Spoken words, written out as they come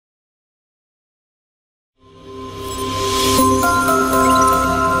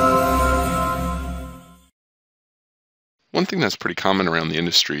one thing that's pretty common around the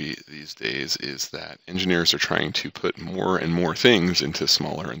industry these days is that engineers are trying to put more and more things into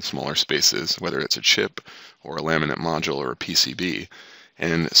smaller and smaller spaces, whether it's a chip or a laminate module or a PCB.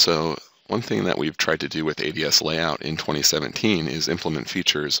 And so one thing that we've tried to do with ADS layout in 2017 is implement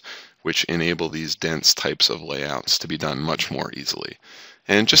features which enable these dense types of layouts to be done much more easily.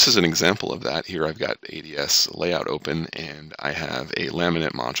 And just as an example of that, here I've got ADS layout open and I have a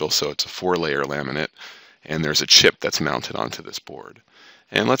laminate module, so it's a 4-layer laminate, and there's a chip that's mounted onto this board.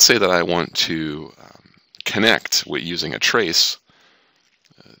 And let's say that I want to connect using a trace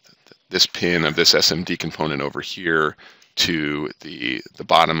this pin of this SMD component over here to the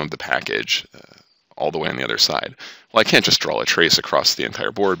bottom of the package all the way on the other side. Well, I can't just draw a trace across the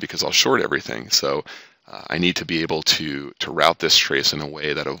entire board because I'll short everything. So I need to be able to route this trace in a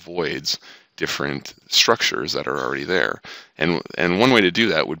way that avoids different structures that are already there. And one way to do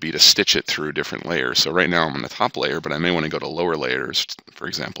that would be to stitch it through different layers. So right now I'm on the top layer, but I may want to go to lower layers, for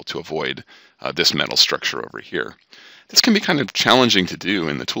example, to avoid this metal structure over here. This can be kind of challenging to do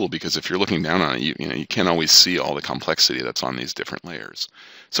in the tool because if you're looking down on it, you can't always see all the complexity that's on these different layers.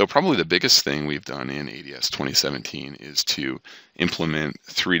 So probably the biggest thing we've done in ADS 2017 is to implement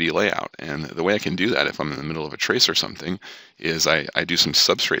 3D layout. And the way I can do that if I'm in the middle of a trace or something is I do some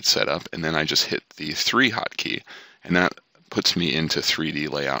substrate setup and then I just hit the 3 hotkey, and that puts me into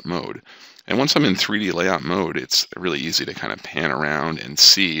 3D layout mode. And once I'm in 3D layout mode, it's really easy to kind of pan around and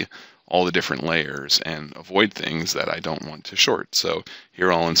see all the different layers and avoid things that I don't want to short. So here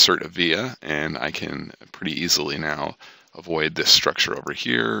I'll insert a via and I can pretty easily now avoid this structure over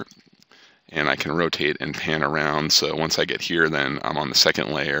here, and I can rotate and pan around. So once I get here, then I'm on the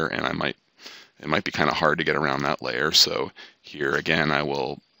second layer and it might be kind of hard to get around that layer. So here again I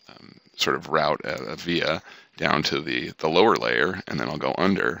will sort of route a via down to the lower layer, and then I'll go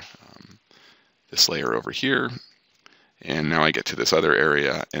under this layer over here. And now I get to this other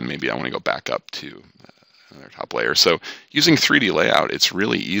area, and maybe I want to go back up to another top layer. So using 3D layout, it's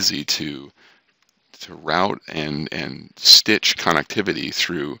really easy to route and stitch connectivity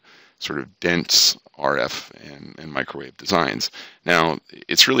through sort of dense RF and microwave designs. Now,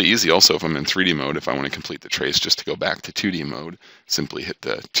 it's really easy also if I'm in 3D mode, if I want to complete the trace, just to go back to 2D mode, simply hit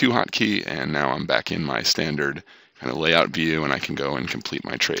the 2 hotkey, and now I'm back in my standard kind of layout view, and I can go and complete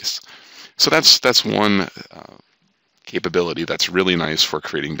my trace. So that's one capability that's really nice for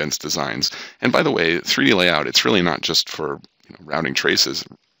creating dense designs. And by the way, 3D layout, it's really not just for routing traces.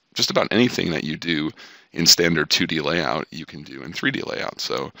 Just about anything that you do in standard 2D layout, you can do in 3D layout.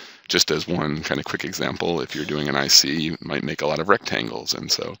 So just as one kind of quick example, if you're doing an IC, you might make a lot of rectangles. And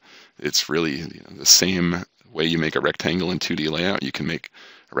so it's really the same way you make a rectangle in 2D layout, you can make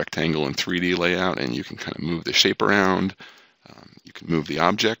a rectangle in 3D layout, and you can kind of move the shape around. You can move the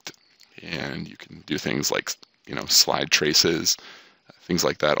object, and you can do things like slide traces, things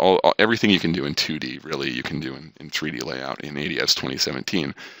like that. Everything you can do in 2D, really, you can do in 3D layout in ADS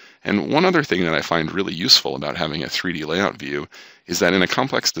 2017. And one other thing that I find really useful about having a 3D layout view is that in a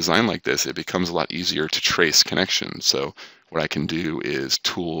complex design like this, it becomes a lot easier to trace connections. So what I can do is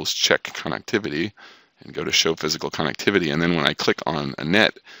Tools, Check Connectivity, and go to Show Physical Connectivity. And then when I click on a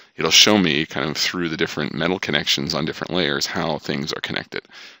net, it'll show me kind of through the different metal connections on different layers how things are connected.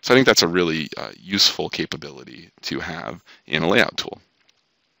 So I think that's a really useful capability to have in a layout tool.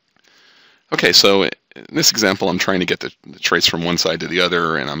 Okay, so in this example, I'm trying to get the trace from one side to the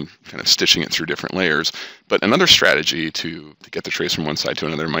other, and I'm kind of stitching it through different layers. But another strategy to get the trace from one side to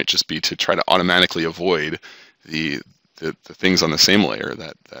another might just be to try to automatically avoid the things on the same layer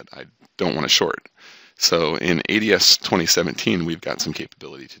that I don't want to short. So in ADS 2017, we've got some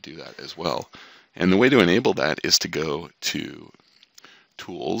capability to do that as well. And the way to enable that is to go to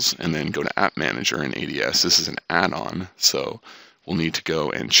Tools and then go to App Manager in ADS. This is an add-on, so we'll need to go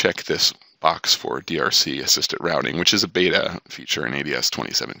and check this box for Drc Assisted Routing, which is a beta feature in ADS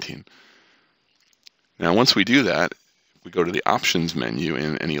 2017. Now once we do that, we go to the Options menu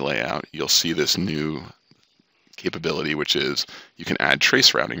in any layout, you'll see this new capability, which is you can add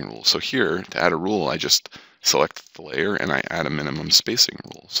trace routing rules. So here, to add a rule, I just select the layer and I add a minimum spacing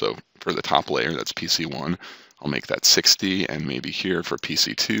rule. So for the top layer, that's PC1, I'll make that 60, and maybe here for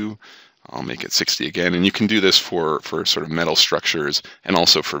PC2, I'll make it 60 again. And you can do this for sort of metal structures and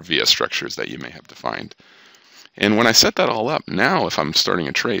also for via structures that you may have defined. And when I set that all up, now if I'm starting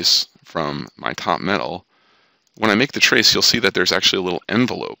a trace from my top metal, when I make the trace, you'll see that there's actually a little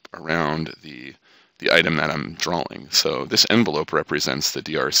envelope around the item that I'm drawing. So this envelope represents the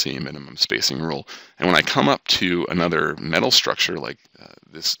DRC minimum spacing rule. And when I come up to another metal structure, like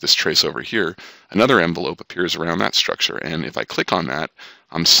this trace over here, another envelope appears around that structure. And if I click on that,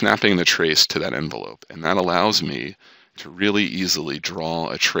 I'm snapping the trace to that envelope. And that allows me to really easily draw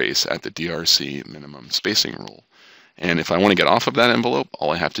a trace at the DRC minimum spacing rule. And if I want to get off of that envelope,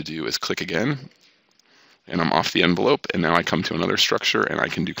 all I have to do is click again, and I'm off the envelope, and now I come to another structure and I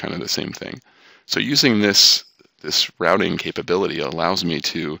can do kind of the same thing. So using this routing capability allows me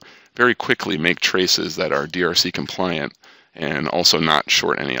to very quickly make traces that are DRC compliant and also not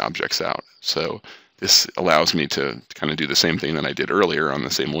short any objects out. So this allows me to kind of do the same thing that I did earlier on the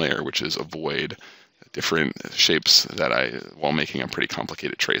same layer, which is avoid different shapes while making a pretty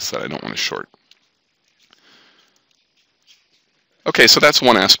complicated trace that I don't want to short. Okay, so that's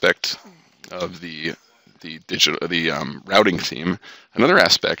one aspect of the routing theme. Another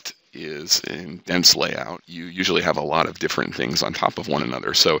aspect is in dense layout. You usually have a lot of different things on top of one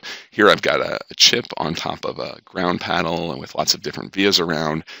another. So here I've got a chip on top of a ground panel and with lots of different vias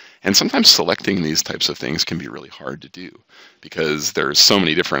around. And sometimes selecting these types of things can be really hard to do because there's so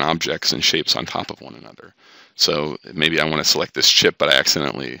many different objects and shapes on top of one another. So maybe I want to select this chip, but I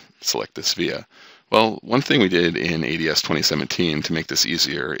accidentally select this via. Well, one thing we did in ADS 2017 to make this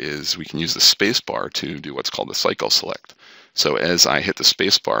easier is we can use the space bar to do what's called a cycle select. So as I hit the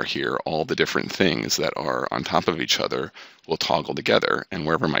space bar here, all the different things that are on top of each other will toggle together. And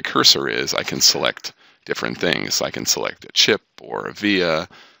wherever my cursor is, I can select different things. So I can select a chip or a via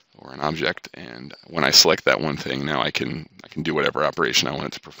or an object. And when I select that one thing, now I can do whatever operation I want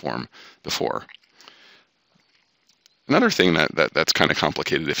it to perform before. Another thing that's kind of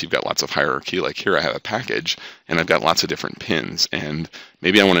complicated if you've got lots of hierarchy, like here I have a package and I've got lots of different pins, and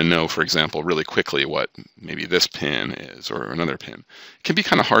maybe I want to know, for example, really quickly what maybe this pin is or another pin. It can be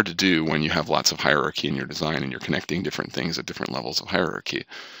kind of hard to do when you have lots of hierarchy in your design and you're connecting different things at different levels of hierarchy.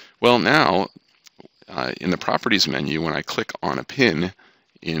 Well, now in the properties menu, when I click on a pin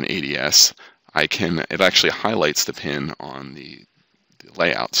in ADS, it actually highlights the pin on the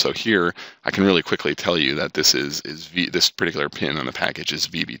layout. So here I can really quickly tell you that this particular pin on the package is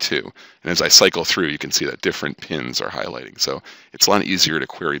VB2. And as I cycle through, you can see that different pins are highlighting. So it's a lot easier to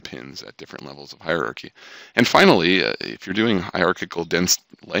query pins at different levels of hierarchy. And finally, if you're doing hierarchical dense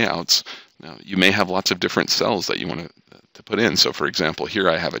layouts, you may have lots of different cells that you want to put in. So for example, here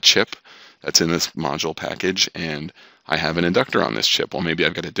I have a chip that's in this module package, and I have an inductor on this chip. Well, maybe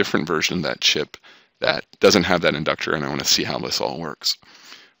I've got a different version of that chip that doesn't have that inductor, and I want to see how this all works.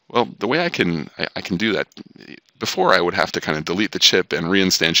 Well, the way I can do that, before I would have to kind of delete the chip and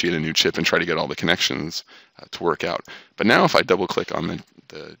reinstantiate a new chip and try to get all the connections to work out. But now if I double click on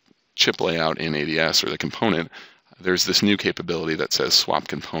the chip layout in ADS or the component, there's this new capability that says swap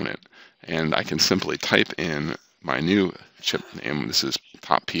component. And I can simply type in my new chip name, this is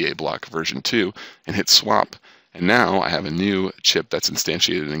top PA block version 2, and hit swap. And now I have a new chip that's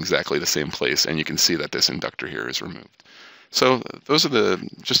instantiated in exactly the same place, and you can see that this inductor here is removed. So those are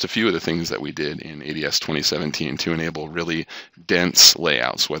just a few of the things that we did in ADS 2017 to enable really dense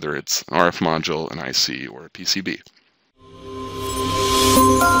layouts, whether it's an RF module, an IC, or a PCB.